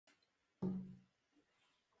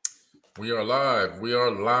We are live. We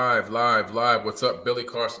are live. What's up? Billy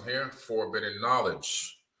Carson here, Forbidden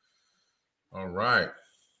Knowledge. All right.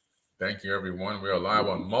 Thank you, everyone. We are live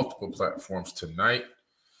on multiple platforms tonight.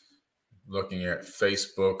 Looking at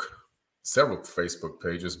Facebook, several Facebook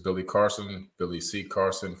pages. Billy Carson, Billy C.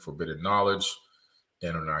 Carson, Forbidden Knowledge,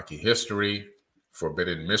 Anunnaki History,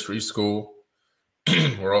 Forbidden Mystery School.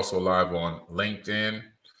 We're also live on LinkedIn,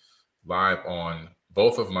 live on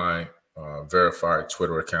both of my verified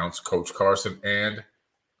Twitter accounts, Coach Carson and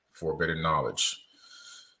Forbidden Knowledge.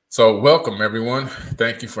 So welcome, everyone.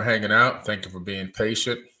 Thank you for hanging out. Thank you for being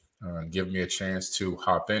patient and giving me a chance to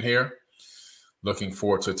hop in here. Looking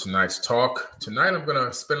forward to tonight's talk. Tonight, I'm going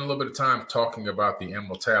to spend a little bit of time talking about the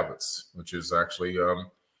Emerald Tablets, which is actually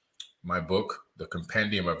my book, The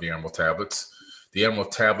Compendium of the Emerald Tablets. The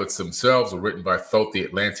Emerald Tablets themselves were written by Thoth, the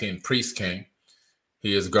Atlantean priest king.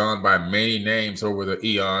 He has gone by many names over the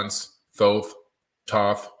eons: Thoth,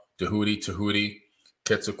 Thoth, Tahuti,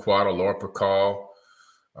 Quetzalcoatl, Lord Pakal,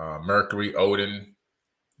 Mercury, Odin,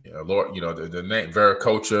 Lord, the name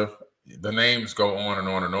Viracocha. The names go on and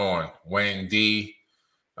on and on. Wang Di.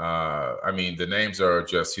 The names are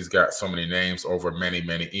just, he's got so many names over many,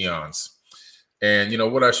 many eons. And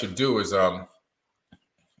what I should do is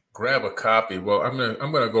grab a copy. Well, I'm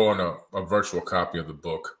gonna go on a virtual copy of the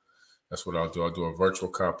book. That's what I'll do. I'll do a virtual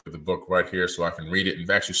copy of the book right here so I can read it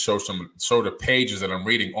and actually show the pages that I'm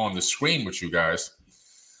reading on the screen with you guys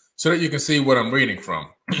so that you can see what I'm reading from.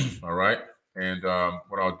 All right. And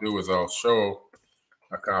what I'll do is I'll show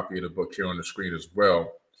a copy of the book here on the screen as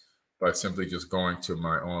well by simply just going to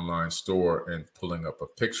my online store and pulling up a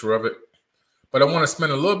picture of it. But I want to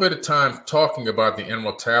spend a little bit of time talking about the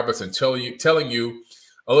Emerald Tablets and telling you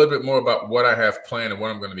a little bit more about what I have planned and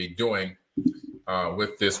what I'm going to be doing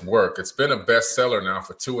with this work. It's been a bestseller now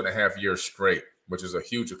for 2.5 years straight, which is a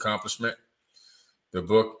huge accomplishment. The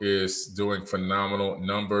book is doing phenomenal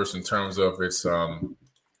numbers in terms of its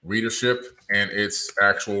readership and its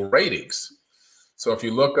actual ratings. So if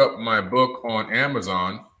you look up my book on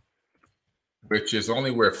Amazon, which is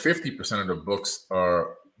only where 50% of the books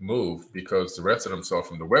are moved because the rest of them sell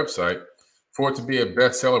from the website, for it to be a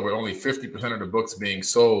bestseller with only 50% of the books being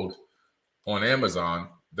sold on Amazon,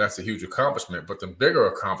 that's a huge accomplishment. But the bigger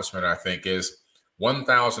accomplishment, I think, is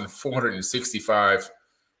 1,465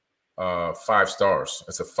 5 stars.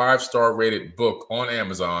 It's a 5-star rated book on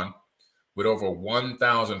Amazon with over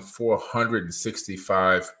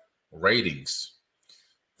 1,465 ratings.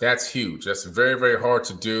 That's huge. That's very, very hard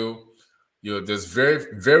to do. There's very,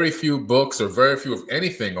 very few books or very few of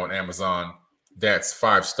anything on Amazon that's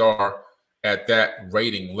 5-star at that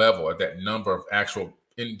rating level, at that number of actual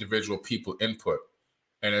individual people input.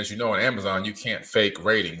 And as you know, on Amazon, you can't fake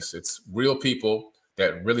ratings. It's real people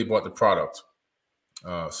that really bought the product.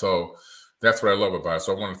 So that's what I love about it.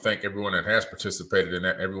 So I want to thank everyone that has participated in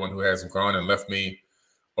that, everyone who has gone and left me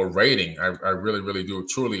a rating. I really, really do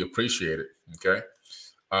truly appreciate it. Okay.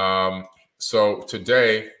 So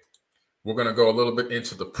today we're going to go a little bit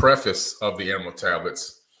into the preface of the Emerald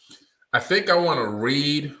Tablets. I think I want to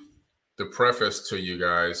read the preface to you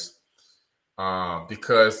guys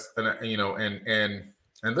because,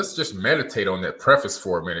 and let's just meditate on that preface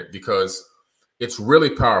for a minute because it's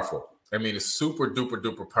really powerful. I mean, it's super duper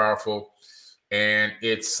duper powerful. And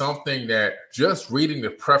it's something that just reading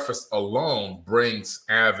the preface alone brings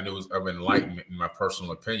avenues of enlightenment, in my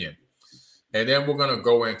personal opinion. And then we're going to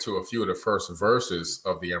go into a few of the first verses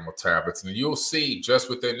of the Emerald Tablets. And you'll see just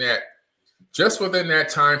within that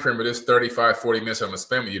time frame of this 35, 40 minutes I'm going to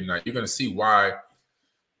spend with you tonight, you're going to see why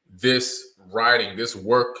this writing, this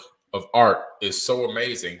work of art is so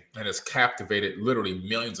amazing and has captivated literally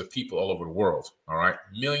millions of people all over the world. All right.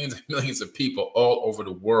 Millions and millions of people all over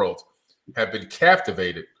the world have been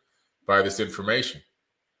captivated by this information.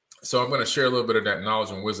 So I'm going to share a little bit of that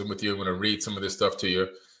knowledge and wisdom with you. I'm going to read some of this stuff to you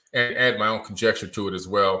and add my own conjecture to it as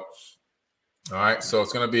well. All right. So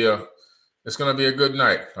it's going to be a good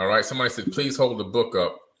night. All right. Somebody said, please hold the book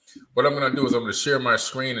up. What I'm going to do is I'm going to share my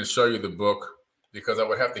screen and show you the book, because I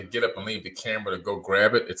would have to get up and leave the camera to go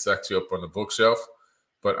grab it. It's actually up on the bookshelf,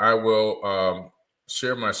 but I will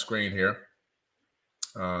share my screen here.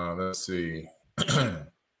 Let's see.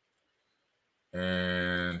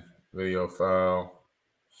 And video file.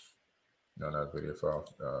 No, not video file.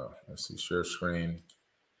 Let's see, share screen.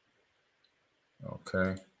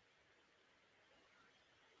 Okay.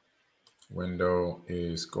 Window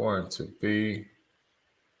is going to be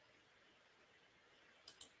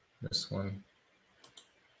this one.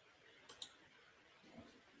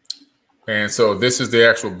 And so this is the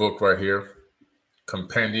actual book right here,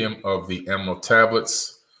 Compendium of the Emerald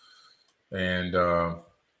Tablets. And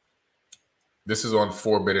This is on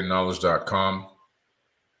forbiddenknowledge.com.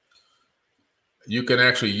 You can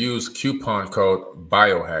actually use coupon code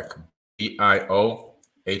BIOHACK, BIOHACK,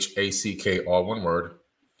 all one word.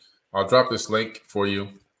 I'll drop this link for you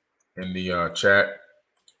in the chat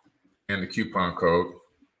and the coupon code.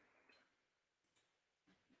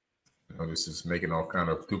 This is making all kind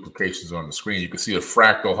of duplications on the screen. You can see a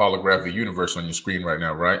fractal holographic universe on your screen right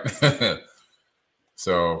now, right?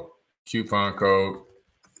 So coupon code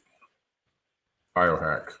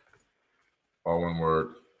BIOHACK, all one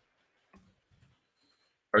word.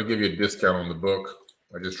 I'll give you a discount on the book.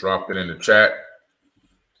 I just dropped it in the chat.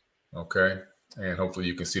 Okay. And hopefully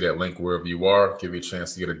you can see that link wherever you are. Give you a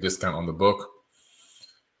chance to get a discount on the book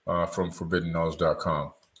from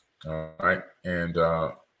forbiddenknowledge.com. All right. And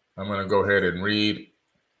I'm going to go ahead and read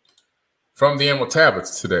from the Emerald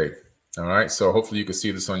Tablets today. All right. So hopefully you can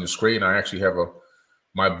see this on your screen. I actually have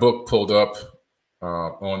my book pulled up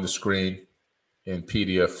on the screen in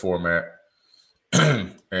PDF format.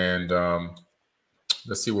 And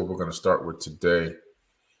let's see what we're going to start with today.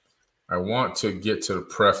 I want to get to the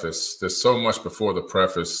preface. There's so much before the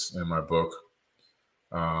preface in my book.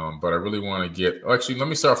 But I really want to get, actually, let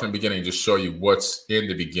me start from the beginning and just show you what's in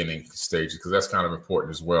the beginning stages, because that's kind of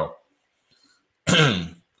important as well.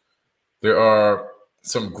 There are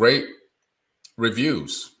some great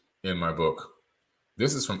reviews in my book.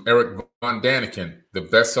 This is from Eric Von Daniken, the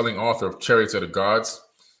best-selling author of Chariots of the Gods.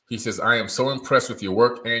 He says, I am so impressed with your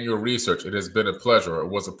work and your research. It has been a pleasure. It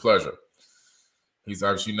was a pleasure. He's,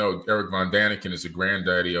 as you know, Eric Von Daniken is the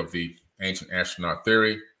granddaddy of the ancient astronaut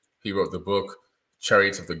theory. He wrote the book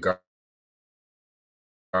Chariots of the Gods,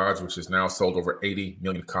 which has now sold over 80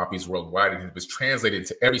 million copies worldwide, and it was translated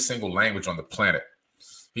into every single language on the planet.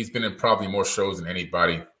 He's been in probably more shows than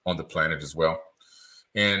anybody on the planet as well.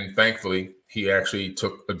 And thankfully, he actually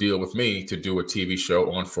took a deal with me to do a TV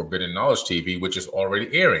show on Forbidden Knowledge TV, which is already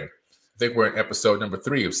airing. I think we're in episode number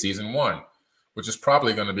 3 of season 1, which is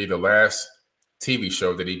probably going to be the last TV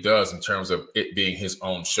show that he does in terms of it being his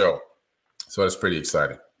own show. So that's pretty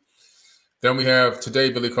exciting. Then we have today,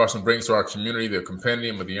 Billy Carson brings to our community the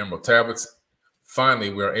compendium of the Emerald Tablets. Finally,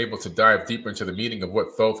 we are able to dive deeper into the meaning of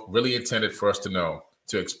what Thoth really intended for us to know,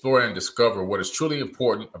 to explore and discover what is truly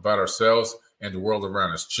important about ourselves and the world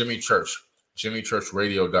around us. Jimmy Church,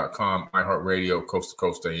 JimmyChurchRadio.com, iHeartRadio, Coast to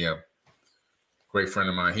Coast AM. Great friend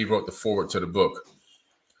of mine. He wrote the foreword to the book.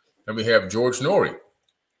 Then we have George Norrie.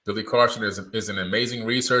 Billy Carson is an amazing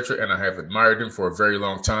researcher, and I have admired him for a very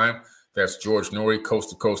long time. That's George Norrie, Coast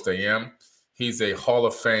to Coast AM. He's a Hall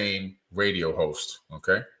of Fame radio host,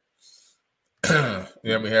 okay?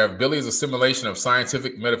 Then we have Billy's assimilation of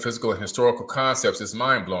scientific, metaphysical, and historical concepts is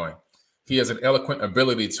mind-blowing. He has an eloquent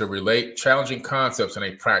ability to relate challenging concepts in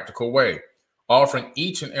a practical way, offering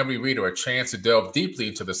each and every reader a chance to delve deeply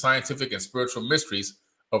into the scientific and spiritual mysteries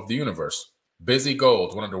of the universe. Busy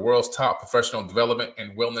Gold, one of the world's top professional development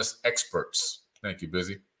and wellness experts. Thank you,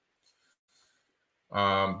 Busy.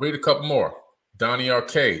 Read a couple more. Donnie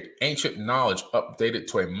Arcade, Ancient Knowledge Updated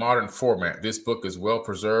to a Modern Format. This book is a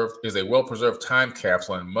well-preserved time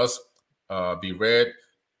capsule and must be read,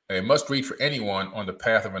 a must-read for anyone on the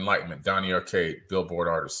path of enlightenment. Donnie Arcade, Billboard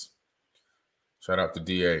artist. Shout out to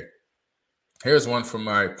DA. Here's one from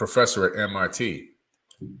my professor at MIT.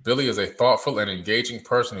 Billy is a thoughtful and engaging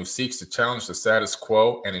person who seeks to challenge the status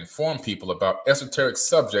quo and inform people about esoteric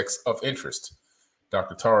subjects of interest.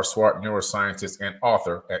 Dr. Tara Swart, neuroscientist and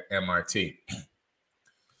author at MIT.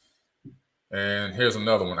 And here's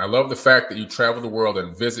another one. I love the fact that you travel the world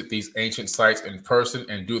and visit these ancient sites in person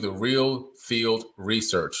and do the real field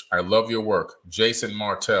research. I love your work. Jason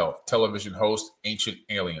Martell, television host, Ancient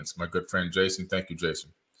Aliens. My good friend Jason. Thank you,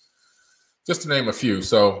 Jason. Just to name a few.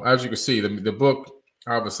 So as you can see, the book,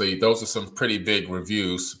 obviously, those are some pretty big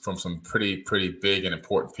reviews from some pretty big and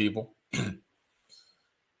important people.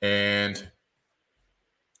 And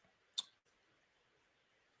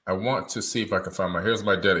I want to see if I can find here's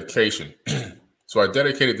my dedication. So I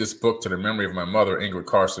dedicated this book to the memory of my mother, Ingrid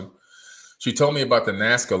Carson. She told me about the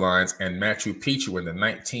Nazca lines and Machu Picchu in the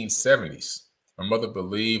 1970s. My mother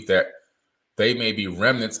believed that they may be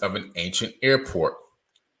remnants of an ancient airport.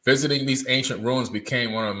 Visiting these ancient ruins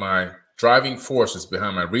became one of my driving forces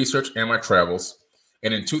behind my research and my travels.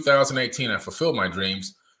 And in 2018, I fulfilled my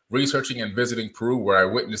dreams, researching and visiting Peru, where I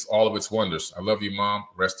witnessed all of its wonders. I love you, Mom.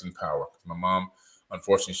 Rest in power. My mom,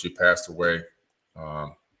 unfortunately, she passed away,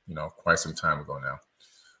 quite some time ago now.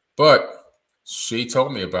 But she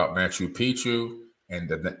told me about Machu Picchu and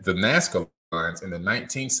the Nazca lines in the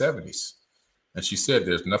 1970s. And she said,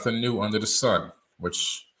 there's nothing new under the sun,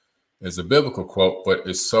 which is a biblical quote, but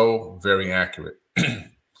is so very accurate.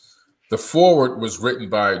 The foreword was written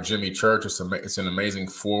by Jimmy Church. It's an amazing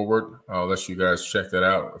foreword. I'll let you guys check that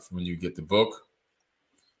out when you get the book.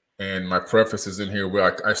 And my preface is in here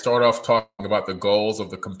where I start off talking about the goals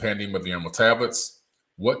of the Compendium of the Emerald Tablets,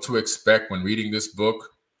 what to expect when reading this book,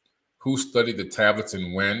 who studied the tablets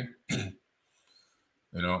and when,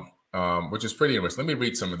 which is pretty interesting. Let me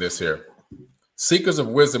read some of this here. Seekers of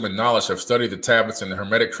wisdom and knowledge have studied the tablets in the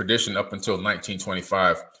Hermetic tradition up until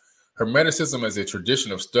 1925. Hermeticism is a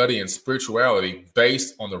tradition of study and spirituality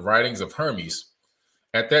based on the writings of Hermes.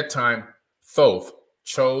 At that time, Thoth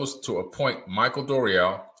chose to appoint Michael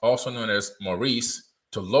Doriel, also known as Maurice,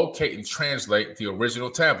 to locate and translate the original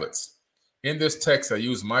tablets. In this text, I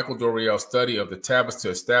use Michael Doriel's study of the tablets to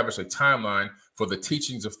establish a timeline for the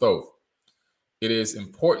teachings of Thoth. It is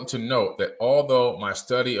important to note that although my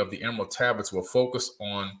study of the Emerald Tablets will focus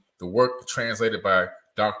on the work translated by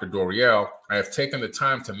Dr. Doriel, I have taken the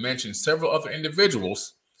time to mention several other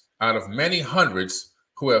individuals out of many hundreds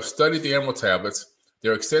who have studied the Emerald Tablets,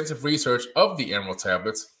 their extensive research of the Emerald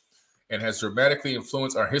Tablets, and has dramatically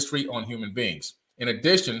influenced our history on human beings. In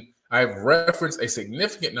addition, I have referenced a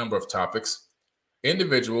significant number of topics,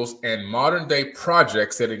 individuals, and modern-day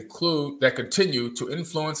projects that continue to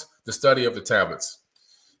influence the study of the tablets.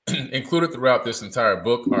 Included throughout this entire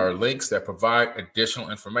book are links that provide additional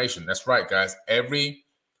information. That's right, guys.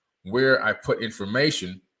 Everywhere I put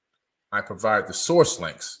information, I provide the source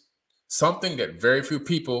links, something that very few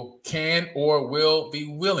people can or will be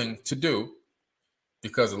willing to do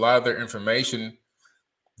because a lot of their information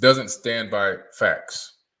doesn't stand by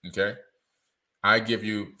facts, okay? I give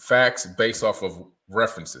you facts based off of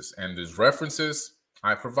references, and these references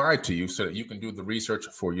I provide to you so that you can do the research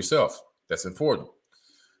for yourself. That's important.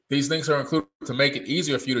 These links are included to make it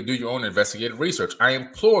easier for you to do your own investigative research. I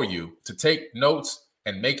implore you to take notes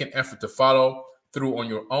and make an effort to follow through on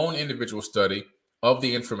your own individual study of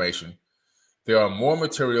the information. There are more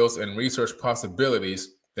materials and research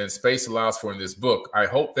possibilities than space allows for in this book. I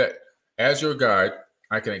hope that as your guide,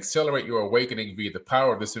 I can accelerate your awakening via the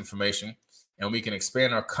power of this information, and we can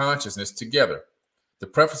expand our consciousness together. The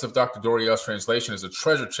preface of Dr. Doriel's translation is a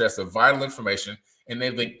treasure chest of vital information,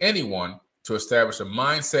 enabling anyone to establish a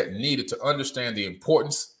mindset needed to understand the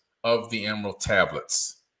importance of the Emerald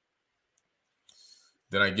Tablets.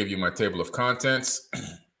 Then I give you my table of contents.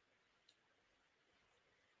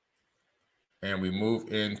 And we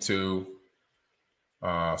move into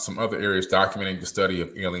some other areas documenting the study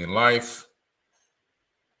of alien life.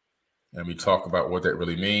 And we talk about what that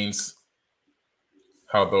really means,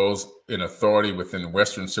 how those in authority within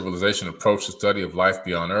Western civilization approach the study of life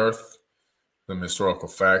beyond Earth, some historical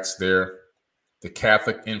facts there, the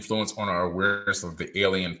Catholic influence on our awareness of the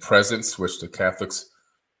alien presence, which the Catholics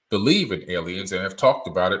believe in aliens and have talked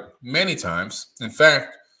about it many times. In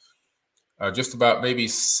fact, just about maybe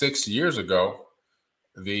 6 years ago,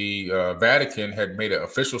 the Vatican had made an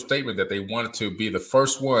official statement that they wanted to be the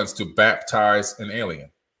first ones to baptize an alien,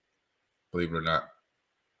 believe it or not.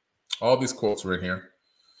 All these quotes are in here.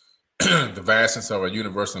 The vastness of our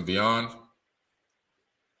universe and beyond.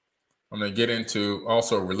 I'm going to get into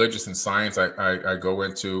also religious and science. I go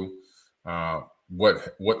into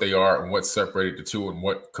what they are and what separated the two and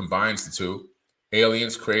what combines the two.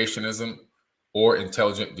 Aliens, creationism, or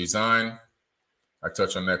intelligent design. I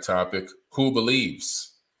touch on that topic. Who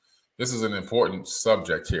believes? This is an important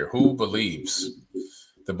subject here. Who believes?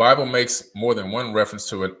 The Bible makes more than one reference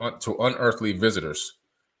to unearthly visitors.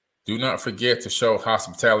 Do not forget to show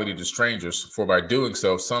hospitality to strangers, for by doing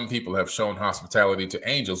so, some people have shown hospitality to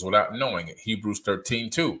angels without knowing it. Hebrews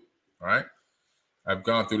 13:2. All right. I've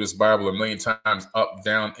gone through this Bible a million times, up,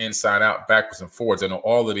 down, inside out, backwards, and forwards. I know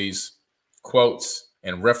all of these quotes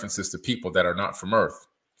and references to people that are not from Earth.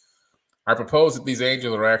 I propose that these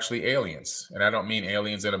angels are actually aliens. And I don't mean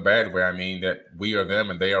aliens in a bad way. I mean that we are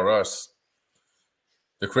them and they are us.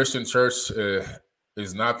 The Christian church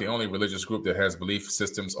is not the only religious group that has belief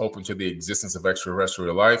systems open to the existence of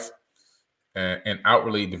extraterrestrial life and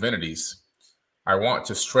outwardly divinities. I want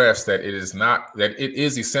to stress that it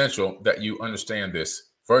is essential that you understand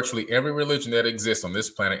this. Virtually every religion that exists on this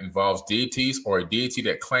planet involves deities or a deity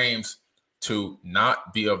that claims to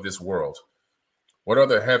not be of this world. What are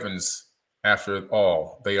the heavens after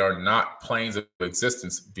all? They are not planes of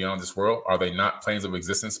existence beyond this world. Are they not planes of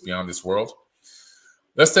existence beyond this world?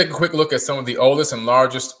 Let's take a quick look at some of the oldest and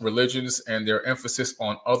largest religions and their emphasis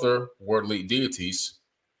on otherworldly deities.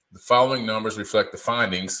 The following numbers reflect the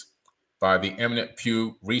findings by the eminent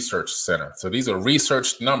Pew Research Center. So these are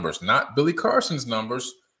researched numbers, not Billy Carson's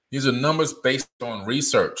numbers. These are numbers based on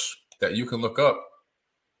research that you can look up.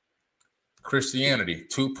 Christianity,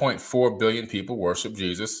 2.4 billion people worship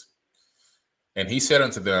Jesus. And he said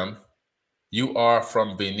unto them, You are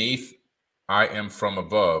from beneath, I am from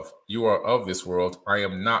above. You are of this world, I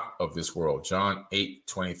am not of this world. John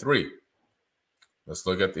 8:23. Let's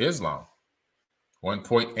look at the Islam.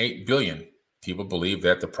 1.8 billion people believe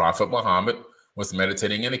that the Prophet Muhammad was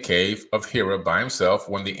meditating in a cave of Hira by himself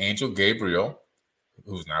when the angel Gabriel,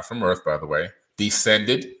 who's not from earth, by the way,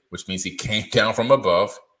 descended, which means he came down from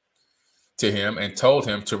above to him and told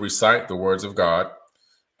him to recite the words of God,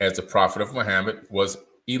 as the Prophet of Muhammad was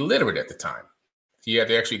illiterate at the time. He had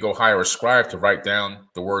to actually go hire a scribe to write down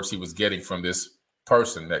the words he was getting from this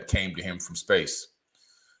person that came to him from space.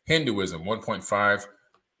 Hinduism,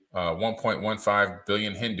 1.15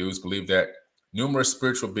 billion Hindus believe that numerous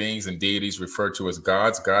spiritual beings and deities referred to as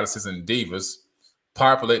gods, goddesses, and devas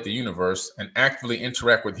populate the universe and actively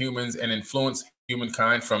interact with humans and influence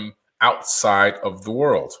humankind from outside of the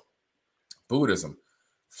world. Buddhism,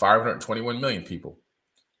 521 million people.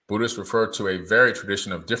 Buddhists refer to a varied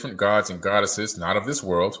tradition of different gods and goddesses, not of this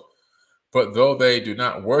world, but though they do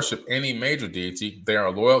not worship any major deity, they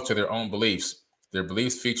are loyal to their own beliefs. Their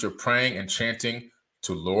beliefs feature praying and chanting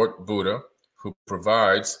to Lord Buddha, who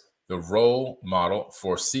provides the role model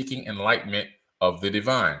for seeking enlightenment of the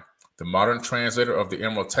divine. The modern translator of the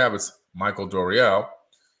Emerald Tablets, Michael Dorial,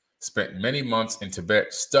 spent many months in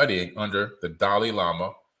Tibet studying under the Dalai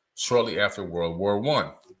Lama shortly after World War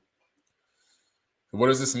I. What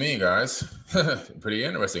does this mean, guys? Pretty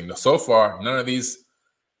interesting. So far, none of these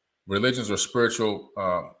religions or spiritual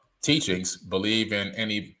teachings believe in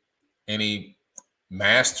any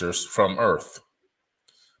masters from earth.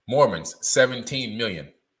 Mormons, 17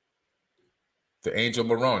 million. The angel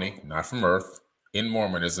Moroni, not from earth, in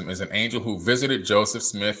Mormonism, is an angel who visited Joseph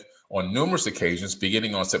Smith on numerous occasions,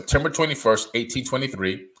 beginning on September 21st,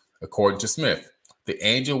 1823, according to Smith. The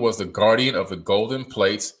angel was the guardian of the golden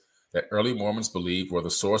plates that early Mormons believed were the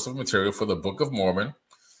source of material for the Book of Mormon,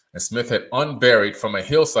 and Smith had unburied from a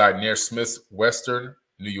hillside near Smith's western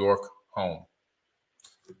New York home.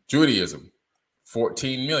 Judaism,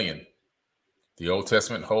 14 million. The Old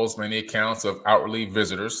Testament holds many accounts of outwardly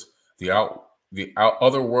visitors. The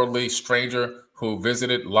otherworldly stranger who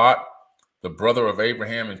visited Lot, the brother of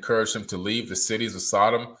Abraham, encouraged him to leave the cities of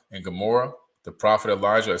Sodom and Gomorrah. The prophet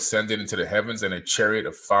Elijah ascended into the heavens in a chariot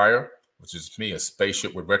of fire, which is a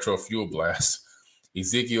spaceship with retro fuel blasts.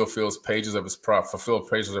 Ezekiel fulfilled pages of his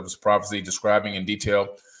prophecy describing in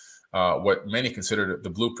detail what many consider the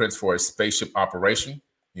blueprints for a spaceship operation.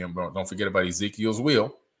 Don't forget about Ezekiel's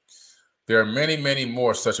wheel. There are many, many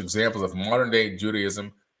more such examples of modern-day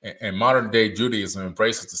Judaism, and modern-day Judaism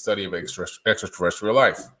embraces the study of extraterrestrial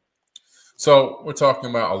life. So we're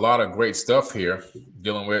talking about a lot of great stuff here,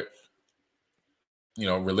 dealing with,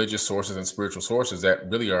 religious sources and spiritual sources that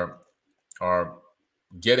really are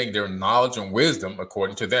getting their knowledge and wisdom,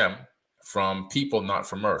 according to them, from people not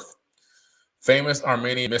from earth. Famous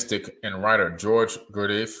Armenian mystic and writer George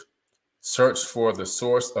Gurdjieff searched for the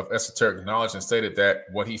source of esoteric knowledge and stated that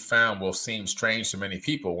what he found will seem strange to many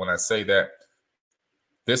people when I say that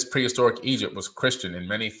this prehistoric Egypt was Christian in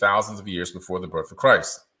many thousands of years before the birth of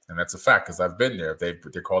Christ. And that's a fact, because I've been there.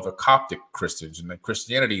 They're called the Coptic Christians, and that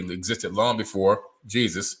Christianity existed long before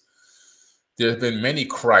Jesus. There have been many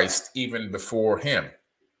Christ even before him.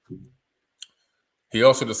 He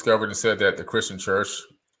also discovered and said that the Christian church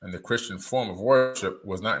and the Christian form of worship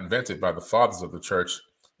was not invented by the fathers of the church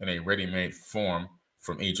in a ready-made form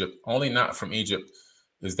from Egypt. Only not from Egypt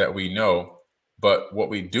is that we know, but what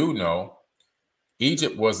we do know,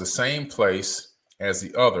 Egypt was the same place as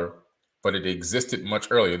the other, but it existed much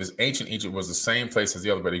earlier. This ancient Egypt was the same place as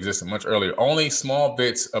the other, but it existed much earlier. Only small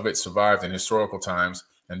bits of it survived in historical times,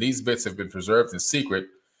 and these bits have been preserved in secret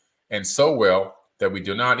and so well that we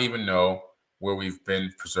do not even know where we've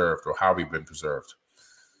been preserved or how we've been preserved.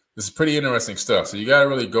 This is pretty interesting stuff. So you got to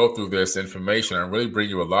really go through this information and really bring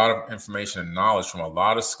you a lot of information and knowledge from a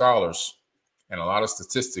lot of scholars and a lot of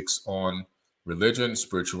statistics on religion,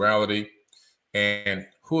 spirituality, and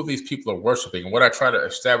who these people are worshiping. And what I try to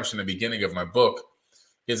establish in the beginning of my book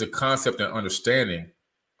is a concept and understanding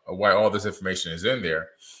of why all this information is in there.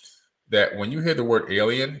 That when you hear the word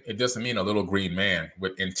alien, it doesn't mean a little green man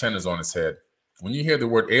with antennas on his head. When you hear the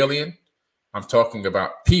word alien, I'm talking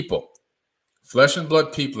about people. Flesh and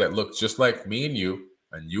blood people that look just like me and you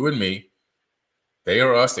and me. They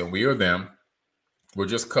are us and we are them. We're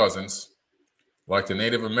just cousins. Like the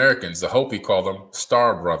Native Americans, the Hopi call them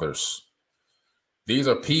star brothers. These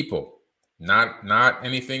are people, not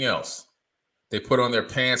anything else. They put on their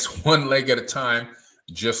pants one leg at a time,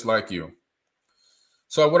 just like you.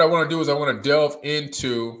 So what I want to do is I want to delve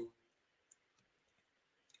into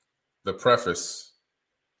the preface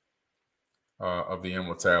of the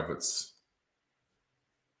Emerald Tablets.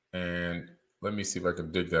 And Let me see if I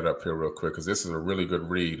can dig that up here real quick, because this is a really good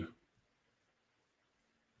read.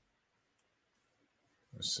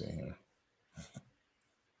 Let's see here.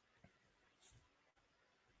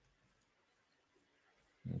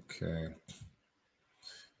 Okay.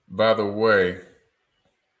 By the way,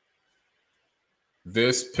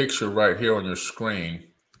 this picture right here on your screen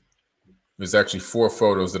is actually 4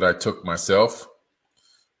 photos that I took myself.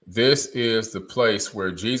 This is the place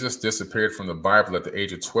where Jesus disappeared from the Bible at the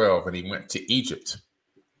age of 12, and he went to Egypt.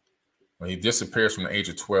 When he disappears from the age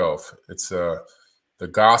of 12, it's the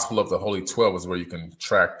Gospel of the Holy 12 is where you can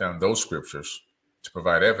track down those scriptures to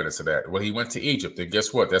provide evidence of that. Well, he went to Egypt, and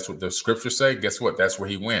guess what? That's what the scriptures say. Guess what? That's where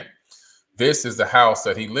he went. This is the house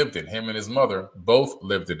that he lived in. Him and his mother both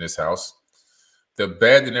lived in this house. The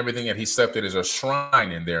bed and everything that he slept in is a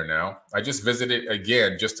shrine in there now. I just visited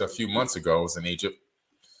again just a few months ago. I was in Egypt.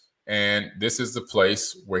 And this is the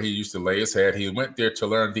place where he used to lay his head. He went there to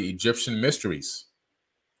learn the Egyptian mysteries.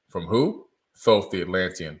 From who? Thoth the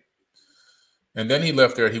Atlantean. And then he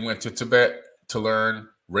left there. He went to Tibet to learn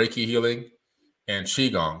Reiki healing and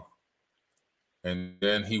Qigong. And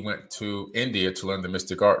then he went to India to learn the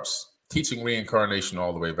mystic arts, teaching reincarnation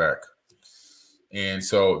all the way back. And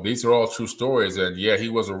so these are all true stories. And yeah, he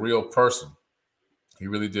was a real person. He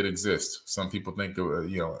really did exist. Some people think,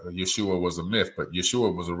 Yeshua was a myth, but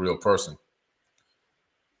Yeshua was a real person.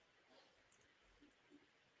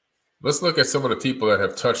 Let's look at some of the people that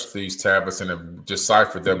have touched these tablets and have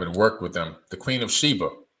deciphered them and worked with them. The Queen of Sheba,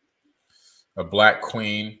 a black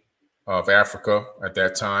queen of Africa at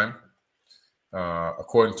that time.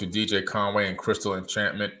 According to DJ Conway and Crystal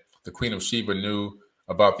Enchantment, the Queen of Sheba knew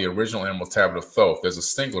about the original Emerald Tablet of Thoth. There's a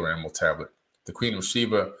singular Emerald Tablet. The Queen of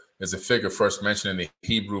Sheba is a figure first mentioned in the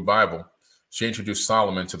Hebrew Bible. She introduced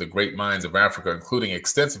Solomon to the great mines of Africa, including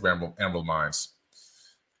extensive emerald mines.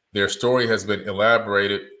 Their story has been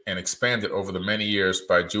elaborated and expanded over the many years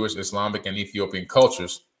by Jewish, Islamic, and Ethiopian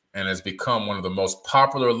cultures, and has become one of the most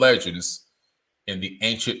popular legends in the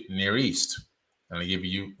ancient Near East. And I'll give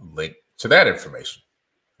you a link to that information.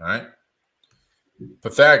 All right.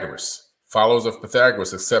 Pythagoras. Followers of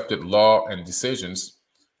Pythagoras accepted law and decisions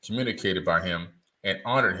communicated by him and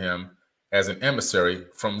honored him as an emissary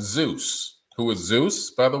from Zeus. Who is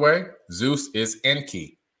Zeus, by the way? Zeus is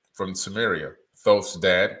Enki from Sumeria, Thoth's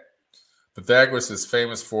dad. Pythagoras is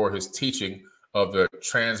famous for his teaching of the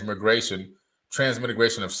transmigration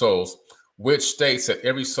of souls, which states that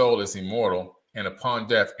every soul is immortal and upon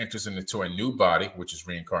death enters into a new body, which is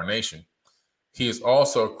reincarnation. He is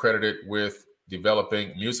also credited with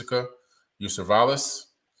developing Musica Universalis,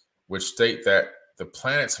 which state that the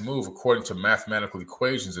planets move according to mathematical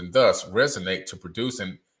equations and thus resonate to produce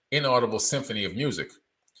an inaudible symphony of music.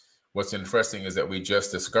 What's interesting is that we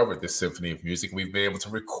just discovered this symphony of music. We've been able to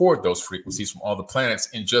record those frequencies from all the planets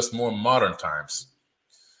in just more modern times.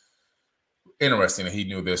 Interesting that he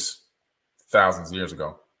knew this thousands of years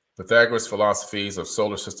ago. Pythagoras' philosophies of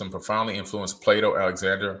solar system profoundly influenced Plato,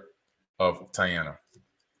 Alexander of Tyana,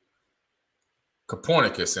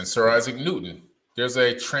 Copernicus, and Sir Isaac Newton. There's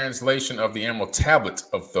a translation of the Emerald Tablets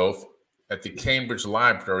of Thoth at the Cambridge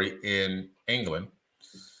Library in England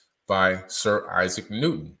by Sir Isaac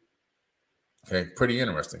Newton. Okay, pretty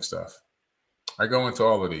interesting stuff. I go into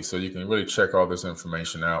all of these so you can really check all this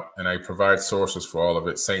information out, and I provide sources for all of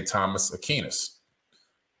it. St. Thomas Aquinas.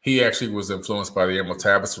 He actually was influenced by the Emerald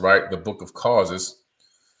Tablets to write the Book of Causes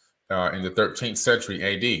in the 13th century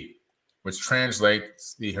AD, which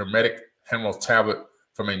translates the Hermetic Emerald Tablet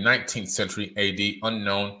from a 19th century AD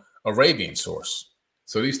unknown Arabian source.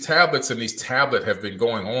 So these tablets and these tablets have been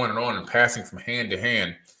going on and passing from hand to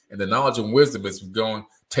hand, and the knowledge and wisdom is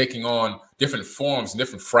taking on different forms and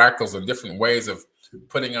different fractals and different ways of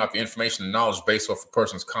putting out the information and knowledge based off a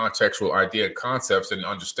person's contextual idea, concepts, and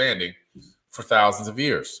understanding for thousands of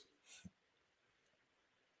years.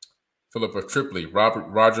 Philip of Tripoli,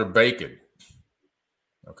 Roger Bacon,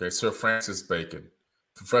 okay, Sir Francis Bacon,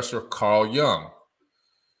 Professor Carl Jung,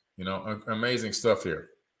 amazing stuff here.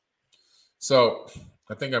 So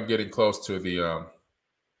I think I'm getting close to the, let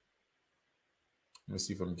me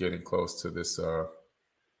see if I'm getting close to this. Oh,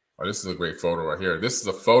 this is a great photo right here. This is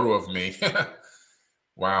a photo of me.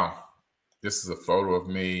 Wow. This is a photo of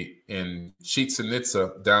me in Chichen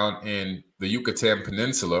Itza down in the Yucatan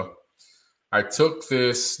Peninsula. I took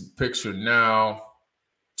this picture now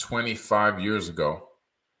 25 years ago.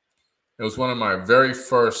 It was one of my very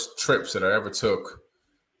first trips that I ever took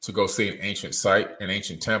to go see an ancient site and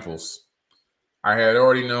ancient temples. I had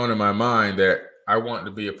already known in my mind that I wanted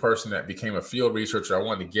to be a person that became a field researcher. I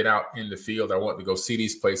wanted to get out in the field. I wanted to go see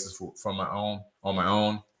these places on my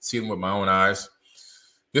own, see them with my own eyes.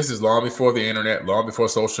 This is long before the internet, long before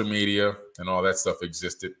social media and all that stuff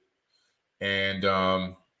existed. And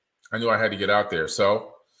I knew I had to get out there.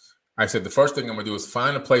 So I said, the first thing I'm going to do is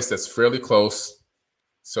find a place that's fairly close.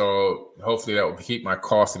 So hopefully that will keep my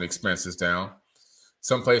costs and expenses down.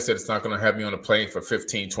 Someplace that's not going to have me on a plane for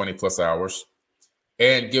 15, 20 plus hours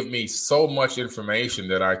and give me so much information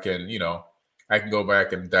that I can, I can go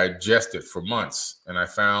back and digest it for months. And I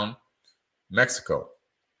found Mexico.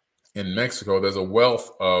 In Mexico, there's a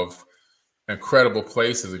wealth of incredible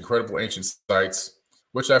places, incredible ancient sites,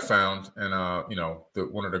 which I found. And,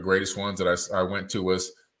 one of the greatest ones that I went to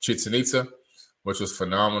was Chichen Itza, which was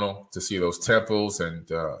phenomenal to see those temples and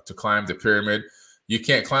to climb the pyramid. You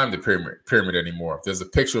can't climb the pyramid anymore. There's a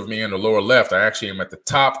picture of me in the lower left. I actually am at the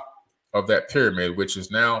top of that pyramid, which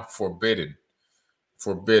is now forbidden.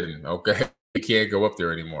 Forbidden, okay? You can't go up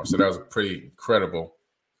there anymore. So that was a pretty incredible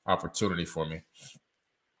opportunity for me.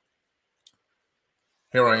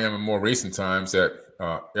 Here I am in more recent times at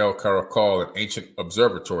El Caracol, an ancient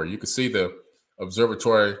observatory. You can see the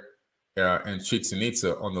observatory in Chichen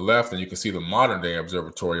Itza on the left, and you can see the modern day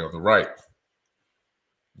observatory on the right.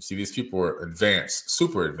 You see, these people are advanced,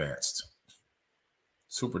 super duper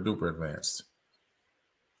advanced.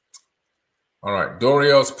 All right,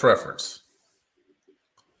 Doriel's preference.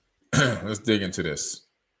 Let's dig into this.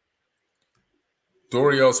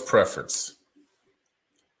 Doriel's preface.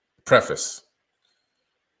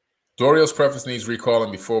 Doriel's preface needs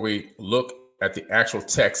recalling before we look at the actual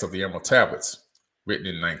text of the Emerald Tablets. Written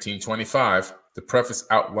in 1925, the preface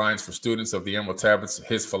outlines for students of the Emerald Tablets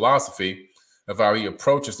his philosophy of how he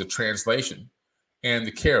approaches the translation and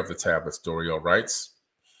the care of the tablets. Doriel writes,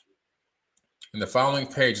 in the following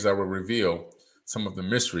pages, I will reveal some of the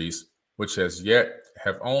mysteries which as yet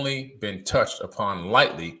have only been touched upon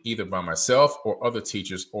lightly, either by myself or other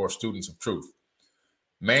teachers or students of truth.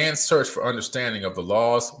 Man's search for understanding of the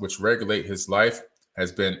laws which regulate his life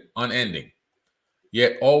has been unending,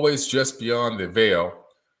 yet always just beyond the veil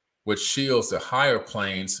which shields the higher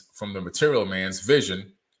planes from the material man's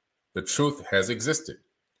vision. The truth has existed,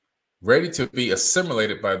 ready to be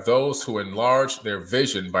assimilated by those who enlarge their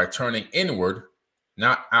vision by turning inward,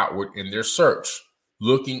 not outward in their search,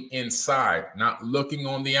 looking inside, not looking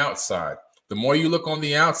on the outside. The more you look on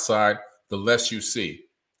the outside, the less you see.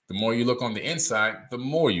 The more you look on the inside, the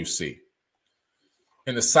more you see.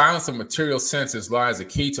 In the silence of material senses lies a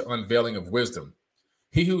key to unveiling of wisdom.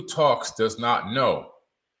 He who talks does not know.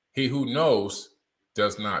 He who knows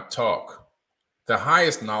does not talk. The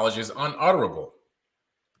highest knowledge is unutterable,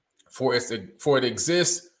 for it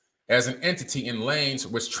exists as an entity in lanes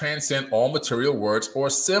which transcend all material words or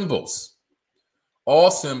symbols.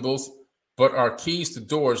 All symbols but are keys to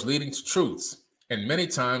doors leading to truths, and many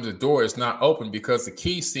times the door is not open because the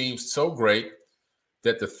key seems so great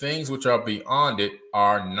that the things which are beyond it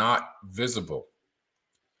are not visible.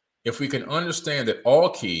 If we can understand that all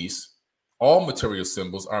keys, all material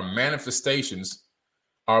symbols are manifestations,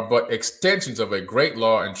 are but extensions of a great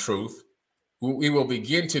law and truth, we will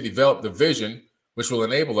begin to develop the vision which will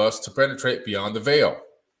enable us to penetrate beyond the veil.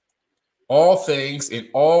 All things in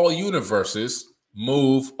all universes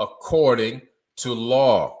move according to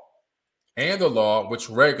law, and the law which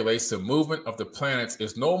regulates the movement of the planets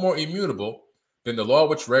is no more immutable than the law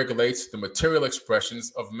which regulates the material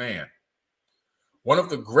expressions of man. One of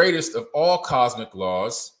the greatest of all cosmic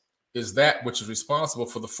laws is that which is responsible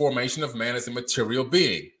for the formation of man as a material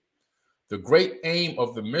being. The great aim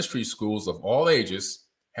of the mystery schools of all ages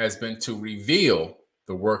has been to reveal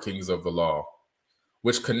the workings of the law,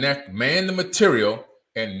 which connect man the material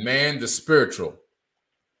and man the spiritual.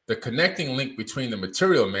 The connecting link between the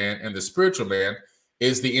material man and the spiritual man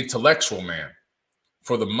is the intellectual man,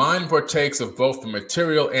 for the mind partakes of both the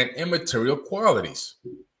material and immaterial qualities.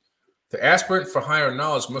 The aspirant for higher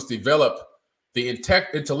knowledge must develop the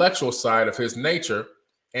intellectual side of his nature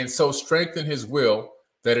and so strengthen his will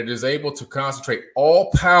that it is able to concentrate all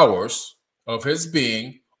powers of his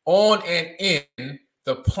being on and in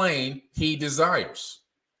the plane he desires.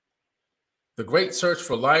 The great search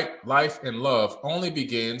for light, life, and love only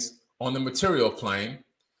begins on the material plane.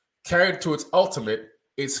 Carried to its ultimate,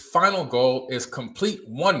 its final goal is complete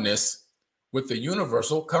oneness with the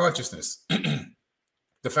universal consciousness.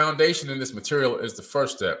 The foundation in this material is the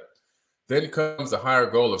first step. Then comes the higher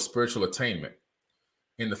goal of spiritual attainment.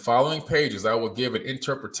 In the following pages, I will give an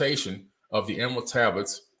interpretation of the Emerald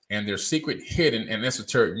Tablets and their secret, hidden, and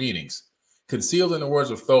esoteric meanings. Concealed in the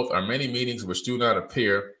words of Thoth are many meanings which do not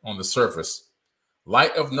appear on the surface.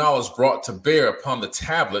 Light of knowledge brought to bear upon the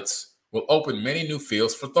tablets will open many new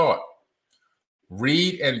fields for thought.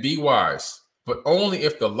 Read and be wise, but only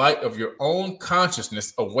if the light of your own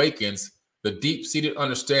consciousness awakens the deep-seated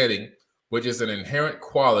understanding, which is an inherent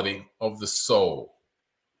quality of the soul.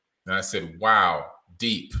 And I said, wow,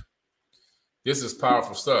 deep. This is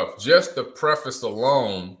powerful stuff. Just the preface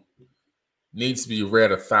alone needs to be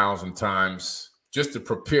read 1,000 times just to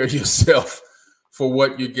prepare yourself for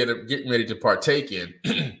what you're getting ready to partake in.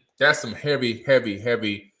 That's some heavy, heavy,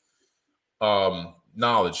 heavy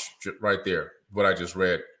knowledge right there, what I just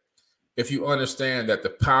read. If you understand that the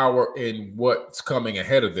power in what's coming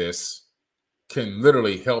ahead of this can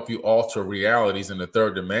literally help you alter realities in the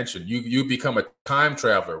third dimension. You become a time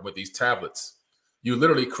traveler with these tablets. You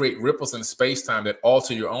literally create ripples in space-time that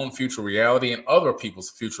alter your own future reality and other people's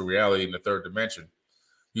future reality in the third dimension.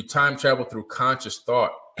 You time travel through conscious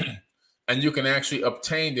thought, and you can actually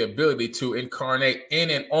obtain the ability to incarnate in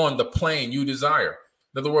and on the plane you desire.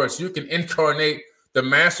 In other words, you can incarnate the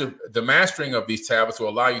mastering of these tablets will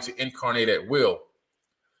allow you to incarnate at will.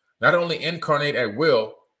 Not only incarnate at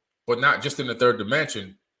will, but not just in the third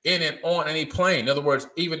dimension, in and on any plane. In other words,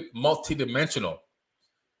 even multidimensional.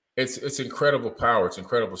 It's incredible power. It's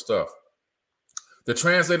incredible stuff. The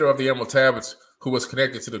translator of the Emerald Tablets, who was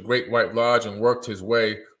connected to the Great White Lodge and worked his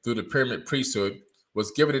way through the pyramid priesthood,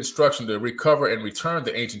 was given instruction to recover and return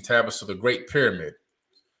the ancient tablets to the Great Pyramid.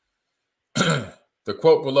 The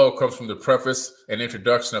quote below comes from the preface and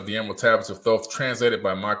introduction of the Emerald Tablets of Thoth, translated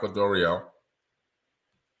by Michael Doriel.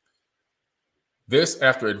 This,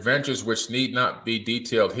 after adventures which need not be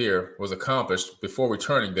detailed here, was accomplished. Before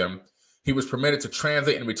returning them, he was permitted to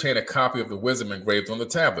translate and retain a copy of the wisdom engraved on the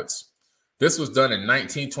tablets. This was done in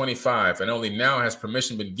 1925, and only now has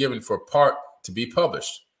permission been given for part to be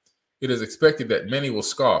published. It is expected that many will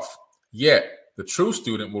scoff, yet the true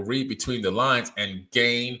student will read between the lines and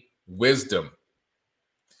gain wisdom.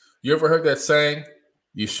 You ever heard that saying,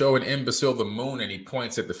 you show an imbecile the moon and he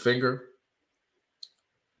points at the finger?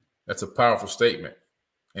 That's a powerful statement.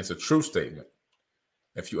 It's a true statement.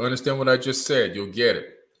 If you understand what I just said, you'll get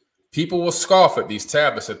it. People will scoff at these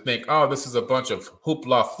tablets and think, oh, this is a bunch of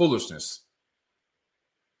hoopla foolishness.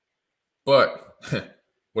 But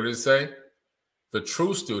what did it say? The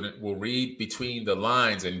true student will read between the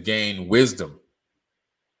lines and gain wisdom.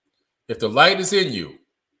 If the light is in you,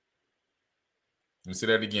 let me say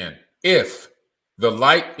that again. If the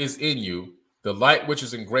light is in you, the light which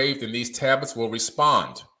is engraved in these tablets will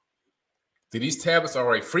respond. These tablets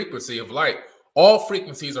are a frequency of light. All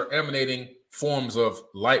frequencies are emanating forms of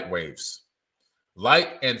light waves.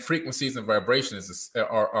 Light and frequencies and vibrations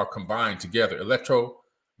are combined together.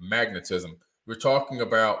 Electromagnetism. We're talking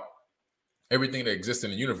about everything that exists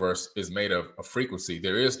in the universe is made of a frequency.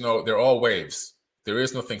 They're all waves. There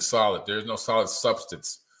is nothing solid. There is no solid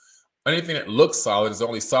substance. Anything that looks solid is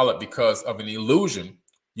only solid because of an illusion.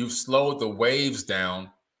 You've slowed the waves down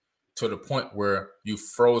to the point where you've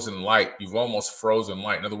frozen light. You've almost frozen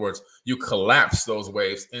light. In other words, you collapse those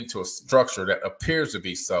waves into a structure that appears to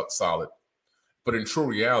be solid. But in true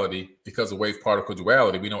reality, because of wave-particle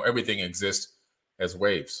duality, we know everything exists as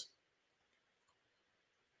waves.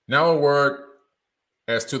 Now a word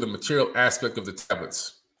as to the material aspect of the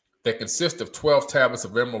tablets. They consist of 12 tablets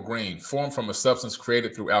of emerald green, formed from a substance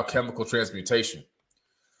created through alchemical transmutation.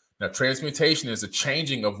 Now, transmutation is a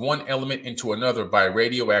changing of one element into another by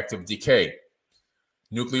radioactive decay,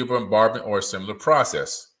 nuclear bombardment, or a similar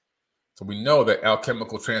process. So we know that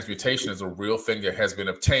alchemical transmutation is a real thing that has been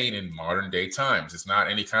obtained in modern day times. It's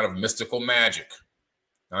not any kind of mystical magic.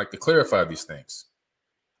 I like to clarify these things.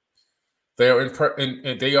 They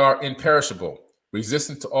are imperishable,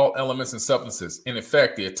 resistant to all elements and substances. In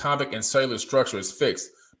effect, the atomic and cellular structure is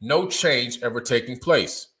fixed, no change ever taking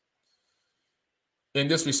place. In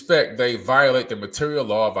this respect, they violate the material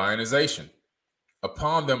law of ionization.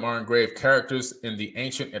 Upon them are engraved characters in the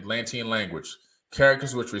ancient Atlantean language,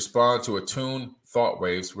 characters which respond to attuned thought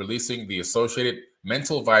waves, releasing the associated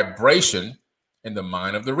mental vibration in the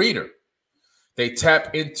mind of the reader. They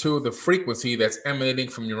tap into the frequency that's emanating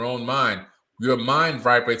from your own mind. Your mind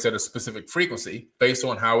vibrates at a specific frequency based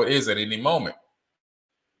on how it is at any moment.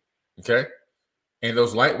 Okay? And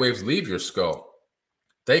those light waves leave your skull.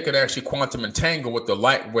 They could actually quantum entangle with the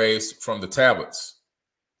light waves from the tablets.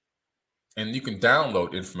 And you can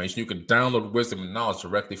download information. You can download wisdom and knowledge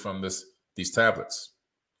directly from these tablets.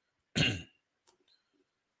 The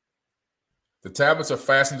tablets are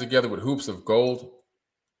fastened together with hoops of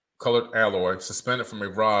gold-colored alloy suspended from a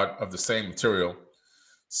rod of the same material.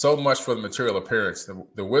 So much for the material appearance.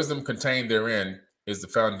 The wisdom contained therein is the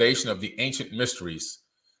foundation of the ancient mysteries.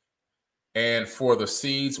 And for the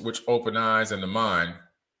seeds which open eyes and the mind,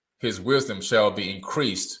 his wisdom shall be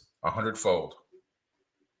increased 100-fold.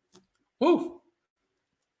 Woo!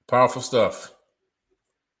 Powerful stuff.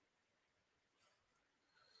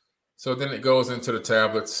 So then it goes into the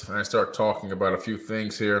tablets, and I start talking about a few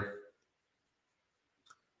things here.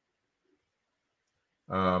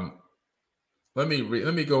 Let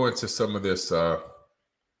me go into some of this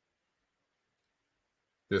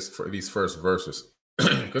these first verses,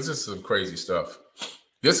 because this is some crazy stuff.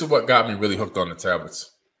 This is what got me really hooked on the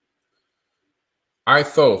tablets. I,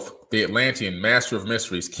 Thoth, the Atlantean, master of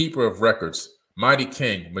mysteries, keeper of records, mighty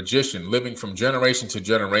king, magician, living from generation to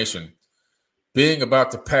generation, being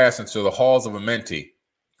about to pass into the halls of Amenti.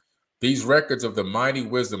 These records of the mighty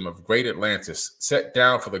wisdom of great Atlantis, set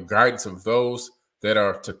down for the guidance of those that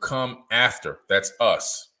are to come after. That's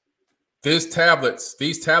us. These tablets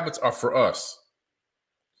are for us.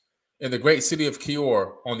 In the great city of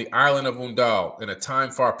Kior, on the island of Undal, in a time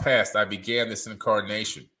far past, I began this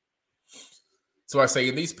incarnation. So I say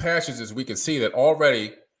in these passages, we can see that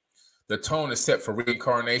already the tone is set for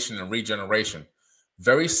reincarnation and regeneration.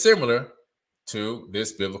 Very similar to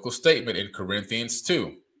this biblical statement in Corinthians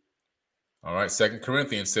 2. All right, 2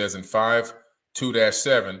 Corinthians says in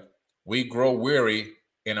 5:2-7, we grow weary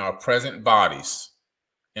in our present bodies,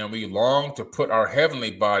 and we long to put our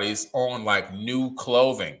heavenly bodies on like new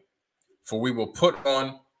clothing, for we will put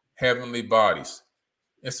on heavenly bodies.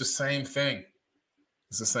 It's the same thing.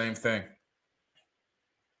 It's the same thing.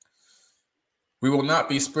 We will not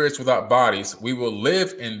be spirits without bodies. We will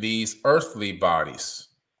live in these earthly bodies.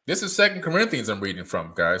 This is 2 Corinthians I'm reading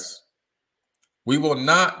from, guys. We will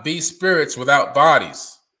not be spirits without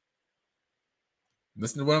bodies.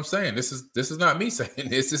 Listen to what I'm saying. This is not me saying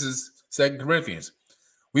this. This is 2 Corinthians.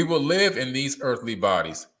 We will live in these earthly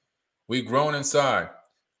bodies. We've grown inside,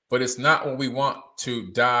 but it's not when we want to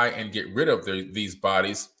die and get rid of these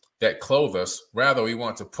bodies that clothe us. Rather, we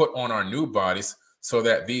want to put on our new bodies so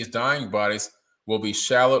that these dying bodies will be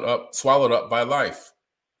swallowed up by life.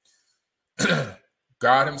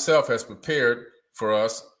 God himself has prepared for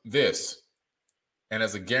us this, and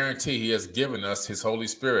as a guarantee, he has given us his Holy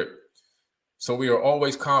Spirit. So we are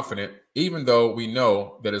always confident, even though we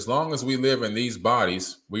know that as long as we live in these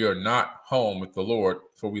bodies, we are not home with the Lord,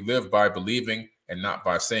 for we live by believing and not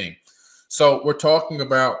by seeing. So we're talking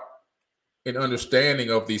about an understanding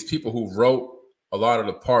of these people who wrote a lot of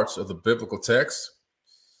the parts of the biblical text.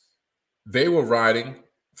 They were writing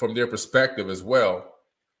from their perspective as well,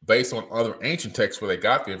 based on other ancient texts where they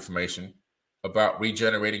got the information about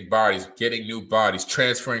regenerating bodies, getting new bodies,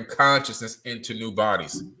 transferring consciousness into new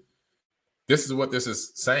bodies. This is what this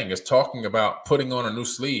is saying. It's talking about putting on a new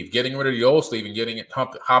sleeve, getting rid of the old sleeve and getting it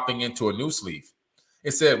hopping into a new sleeve.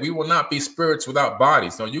 It said, we will not be spirits without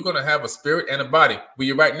bodies. So you're going to have a spirit and a body. Well,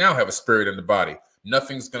 you right now have a spirit and a body.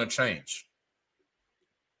 Nothing's going to change.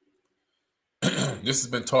 This has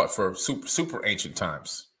been taught for super ancient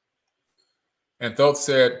times. And Thoth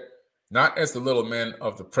said, not as the little men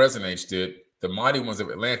of the present age did, the mighty ones of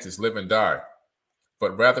Atlantis live and die,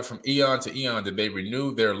 but rather from eon to eon did they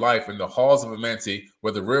renew their life in the halls of Amenti,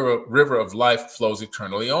 where the river of life flows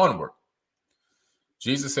eternally onward.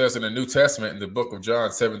 Jesus says in the New Testament in the book of John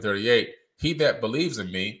 7:38, he that believes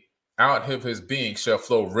in me, out of his being shall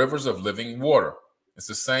flow rivers of living water. It's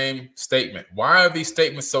the same statement. Why are these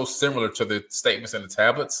statements so similar to the statements in the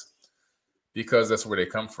tablets? Because that's where they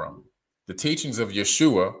come from. The teachings of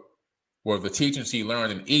Yeshua were the teachings he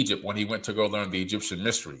learned in Egypt when he went to go learn the Egyptian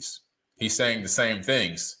mysteries. He's saying the same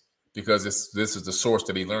things because this is the source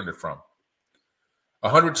that he learned it from.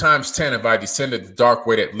 100 times 10 have I descended the dark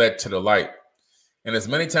way that led to the light. And as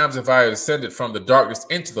many times have I ascended from the darkness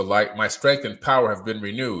into the light, my strength and power have been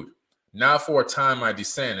renewed. Now for a time I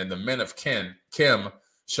descend, and the men of Chem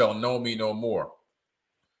shall know me no more.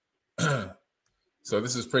 So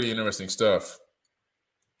this is pretty interesting stuff.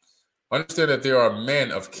 Understand that there are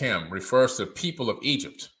men of Chem, refers to people of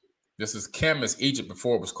Egypt. This is Chem as Egypt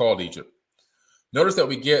before it was called Egypt. Notice that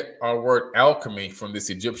we get our word alchemy from this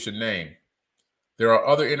Egyptian name. There are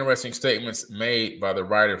other interesting statements made by the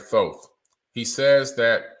writer Thoth. He says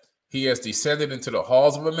that he has descended into the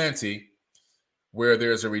halls of Amenti, where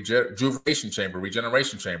there's a regeneration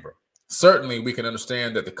chamber. Certainly, we can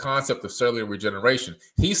understand that the concept of cellular regeneration.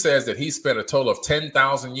 He says that he spent a total of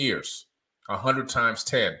 10,000 years, 100 times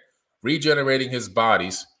 10, regenerating his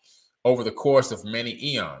bodies over the course of many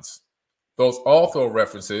eons. Those also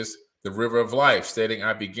references the river of life, stating,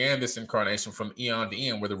 I began this incarnation from eon to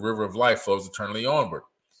eon, where the river of life flows eternally onward.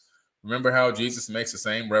 Remember how Jesus makes the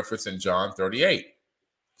same reference in John 38.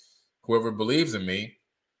 Whoever believes in me,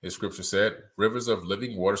 his scripture said, rivers of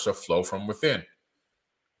living water shall flow from within.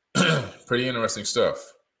 Pretty interesting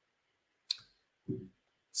stuff.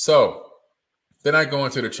 So then I go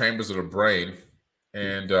into the chambers of the brain,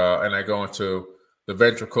 and I go into the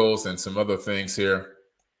ventricles and some other things here.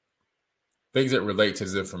 things that relate to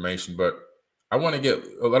this information. But I don't want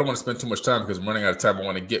to spend too much time because I'm running out of time. I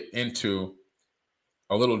want to get into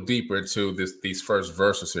a little deeper into these first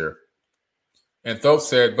verses here. And Thoth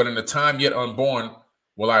said, but in the time yet unborn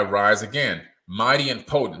will I rise again, mighty and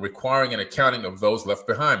potent, requiring an accounting of those left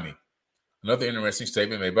behind me. Another interesting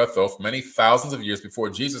statement made by Thoth many thousands of years before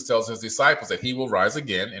Jesus tells his disciples that he will rise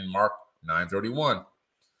again in Mark 9:31.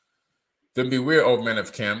 Then beware, O men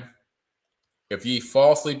of Chem, if ye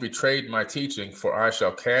falsely betrayed my teaching, for I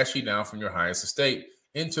shall cast ye down from your highest estate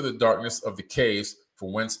into the darkness of the caves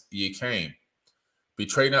from whence ye came.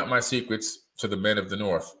 Betray not my secrets to the men of the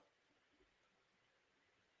north,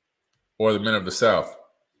 or the men of the south,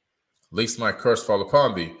 lest my curse fall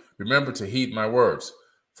upon thee. Remember to heed my words,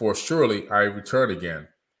 for surely I return again,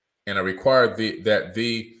 and I require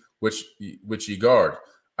thee which ye guard.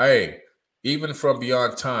 Aye, even from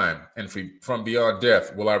beyond time and from beyond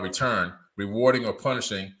death will I return, rewarding or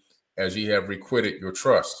punishing as ye have requited your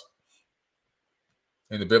trust.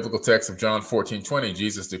 In the biblical text of John 14:20,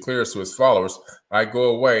 Jesus declares to his followers, I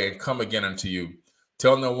go away and come again unto you.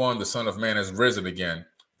 Tell no one the Son of Man has risen again.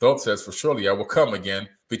 Thoth says, for surely I will come again,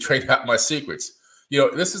 betray not my secrets.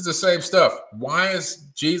 This is the same stuff. Why is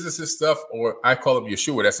Jesus' stuff, or I call him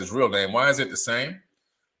Yeshua, that's his real name, why is it the same?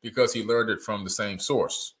 Because he learned it from the same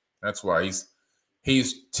source. That's why he's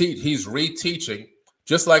reteaching.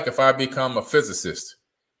 Just like if I become a physicist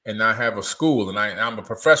and I have a school and I'm a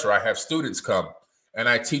professor, I have students come and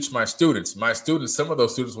I teach my students. Some of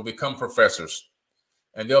those students will become professors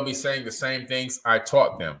and they'll be saying the same things I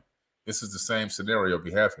taught them. This is the same scenario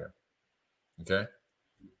we have here. Okay.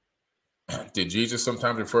 Did Jesus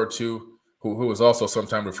sometimes refer to, who was also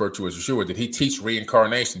sometimes referred to as Yeshua, did he teach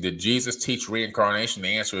reincarnation? Did Jesus teach reincarnation?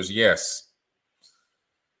 The answer is yes.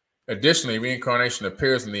 Additionally, reincarnation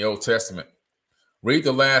appears in the Old Testament. Read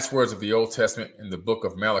the last words of the Old Testament in the book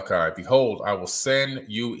of Malachi. Behold, I will send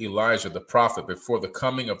you Elijah the prophet before the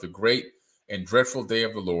coming of the great and dreadful day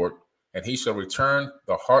of the Lord, and he shall return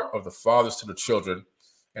the heart of the fathers to the children,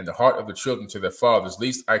 and the heart of the children to their fathers,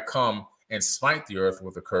 lest I come and smite the earth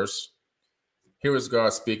with a curse. Here is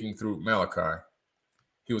God speaking through Malachi.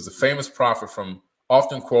 He was a famous prophet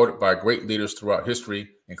often quoted by great leaders throughout history,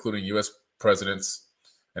 including U.S. presidents,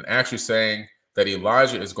 and actually saying that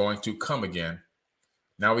Elijah is going to come again.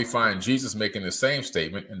 Now we find Jesus making the same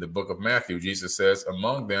statement in the book of Matthew. Jesus says,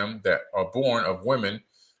 among them that are born of women,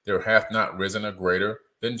 there hath not risen a greater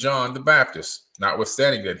than John the Baptist,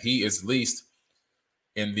 notwithstanding that he is least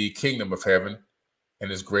in the kingdom of heaven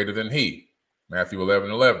and is greater than he. Matthew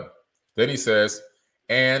 11:11. Then he says,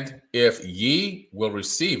 and if ye will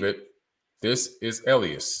receive it, this is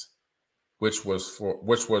Elias, which was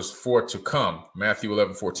for to come. Matthew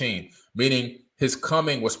 11:14, meaning his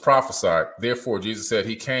coming was prophesied. Therefore, Jesus said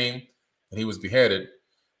he came and he was beheaded.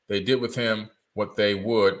 They did with him what they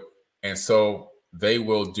would, and so they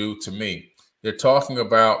will do to me. They're talking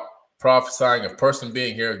about prophesying a person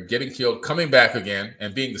being here, getting killed, coming back again,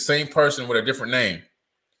 and being the same person with a different name.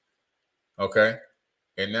 Okay?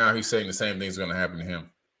 And now he's saying the same thing is going to happen to him.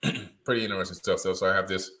 Pretty interesting stuff. So I have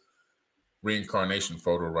this reincarnation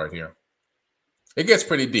photo right here. It gets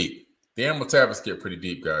pretty deep. The Emerald Tablets get pretty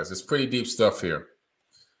deep, guys. It's pretty deep stuff here.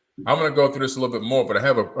 I'm going to go through this a little bit more, but I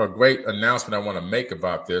have a great announcement I want to make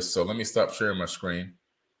about this. So let me stop sharing my screen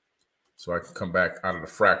so I can come back out of the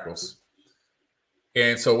fractals.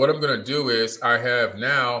 And so what I'm going to do is I have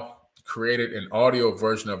now created an audio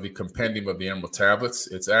version of the compendium of the Emerald Tablets.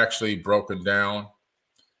 It's actually broken down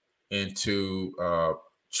into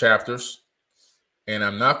chapters. And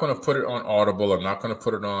I'm not going to put it on Audible. I'm not going to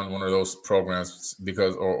put it on one of those programs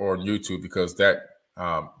because, or on YouTube, because that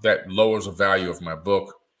lowers the value of my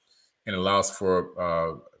book and allows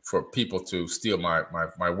for people to steal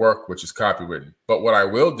my work, which is copywritten. But what I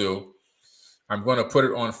will do, I'm going to put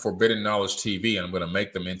it on Forbidden Knowledge TV, and I'm going to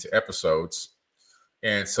make them into episodes.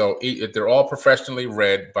 And so they're all professionally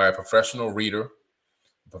read by a professional reader,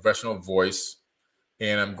 a professional voice.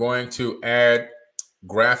 And I'm going to add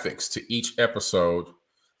graphics to each episode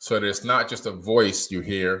so that it's not just a voice you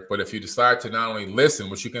hear, but if you decide to not only listen,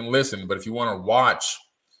 which you can listen, but if you want to watch,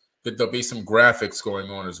 that there'll be some graphics going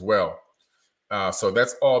on as well. So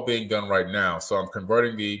that's all being done right now. So I'm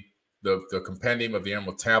converting the compendium of the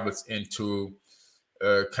Emerald Tablets into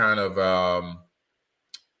kind of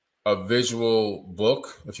a visual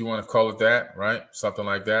book, if you want to call it that, right? Something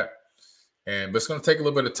like that. But it's going to take a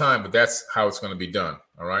little bit of time, but that's how it's going to be done.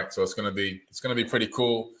 All right. So it's going to be pretty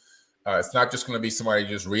cool. It's not just going to be somebody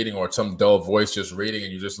just reading or some dull voice just reading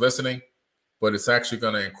and you're just listening, but it's actually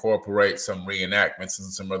going to incorporate some reenactments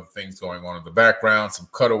and some other things going on in the background, some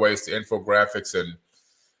cutaways to infographics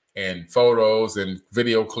and photos and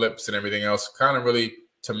video clips and everything else, kind of really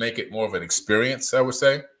to make it more of an experience, I would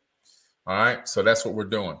say. All right. So that's what we're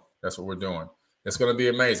doing. That's what we're doing. It's going to be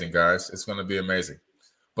amazing, guys. It's going to be amazing.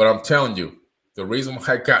 But I'm telling you, the reason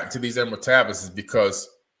why I got into these Emerald Tablets is because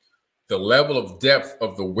the level of depth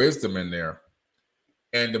of the wisdom in there,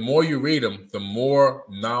 and the more you read them, the more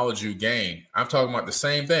knowledge you gain. I'm talking about the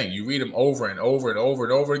same thing. You read them over and over and over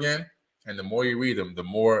and over again, and the more you read them, the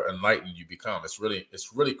more enlightened you become. It's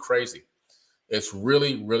really crazy. It's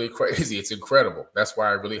really, really crazy. It's incredible. That's why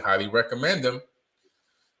I really highly recommend them.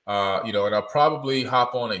 And I'll probably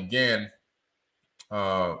hop on again,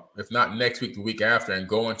 if not next week, the week after, and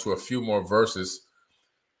go into a few more verses.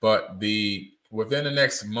 But within the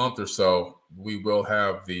next month or so, we will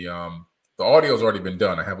have the audio's already been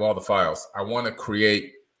done. I have all the files. I want to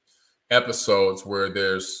create episodes where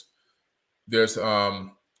there's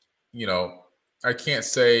I can't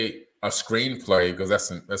say a screenplay because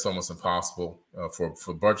that's almost impossible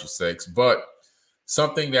for budget sakes, but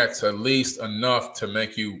something that's at least enough to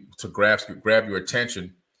make you grab your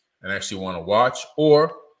attention and actually want to watch.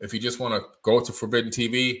 Or if you just want to go to Forbidden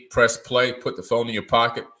TV, press play, put the phone in your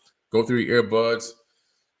pocket, go through your earbuds,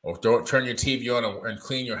 or don't turn your TV on and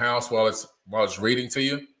clean your house while it's reading to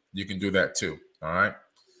you. You can do that too. All right.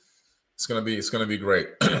 It's gonna be great.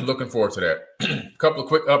 Looking forward to that. A couple of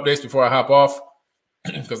quick updates before I hop off,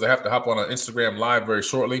 because I have to hop on an Instagram live very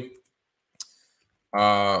shortly.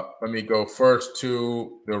 Let me go first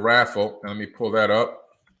to the raffle, and let me pull that up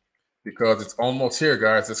because it's almost here,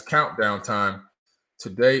 guys. It's countdown time.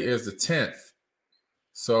 Today is the 10th.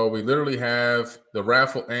 So we literally have the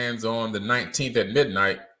raffle ends on the 19th at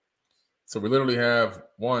midnight. So we literally have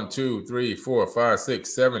 1, 2, 3, 4, 5,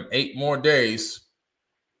 6, 7, 8 more days.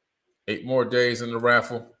 8 more days in the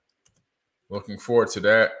raffle. Looking forward to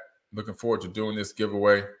that. Looking forward to doing this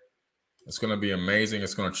giveaway. It's going to be amazing.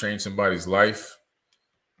 It's going to change somebody's life.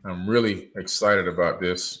 I'm really excited about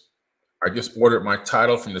this. I just ordered my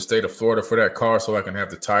title from the state of Florida for that car so I can have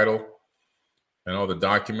the title and all the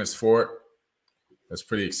documents for it. That's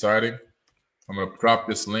pretty exciting. I'm going to drop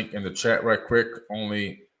this link in the chat right quick.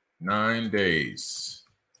 Only 9 days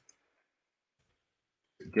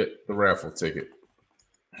to get the raffle ticket.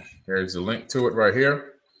 There's a link to it right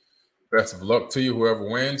here. Best of luck to you, whoever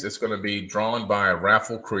wins. It's going to be drawn by a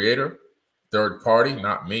raffle creator, third party,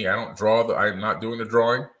 not me. I don't draw. I'm not doing the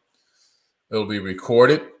drawing. It'll be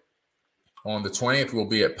recorded on the 20th. We'll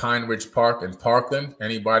be at Pine Ridge Park in Parkland.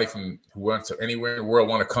 Anybody who wants to anywhere in the world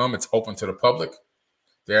want to come, it's open to the public.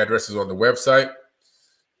 The address is on the website.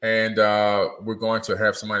 And we're going to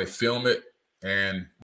have somebody film it and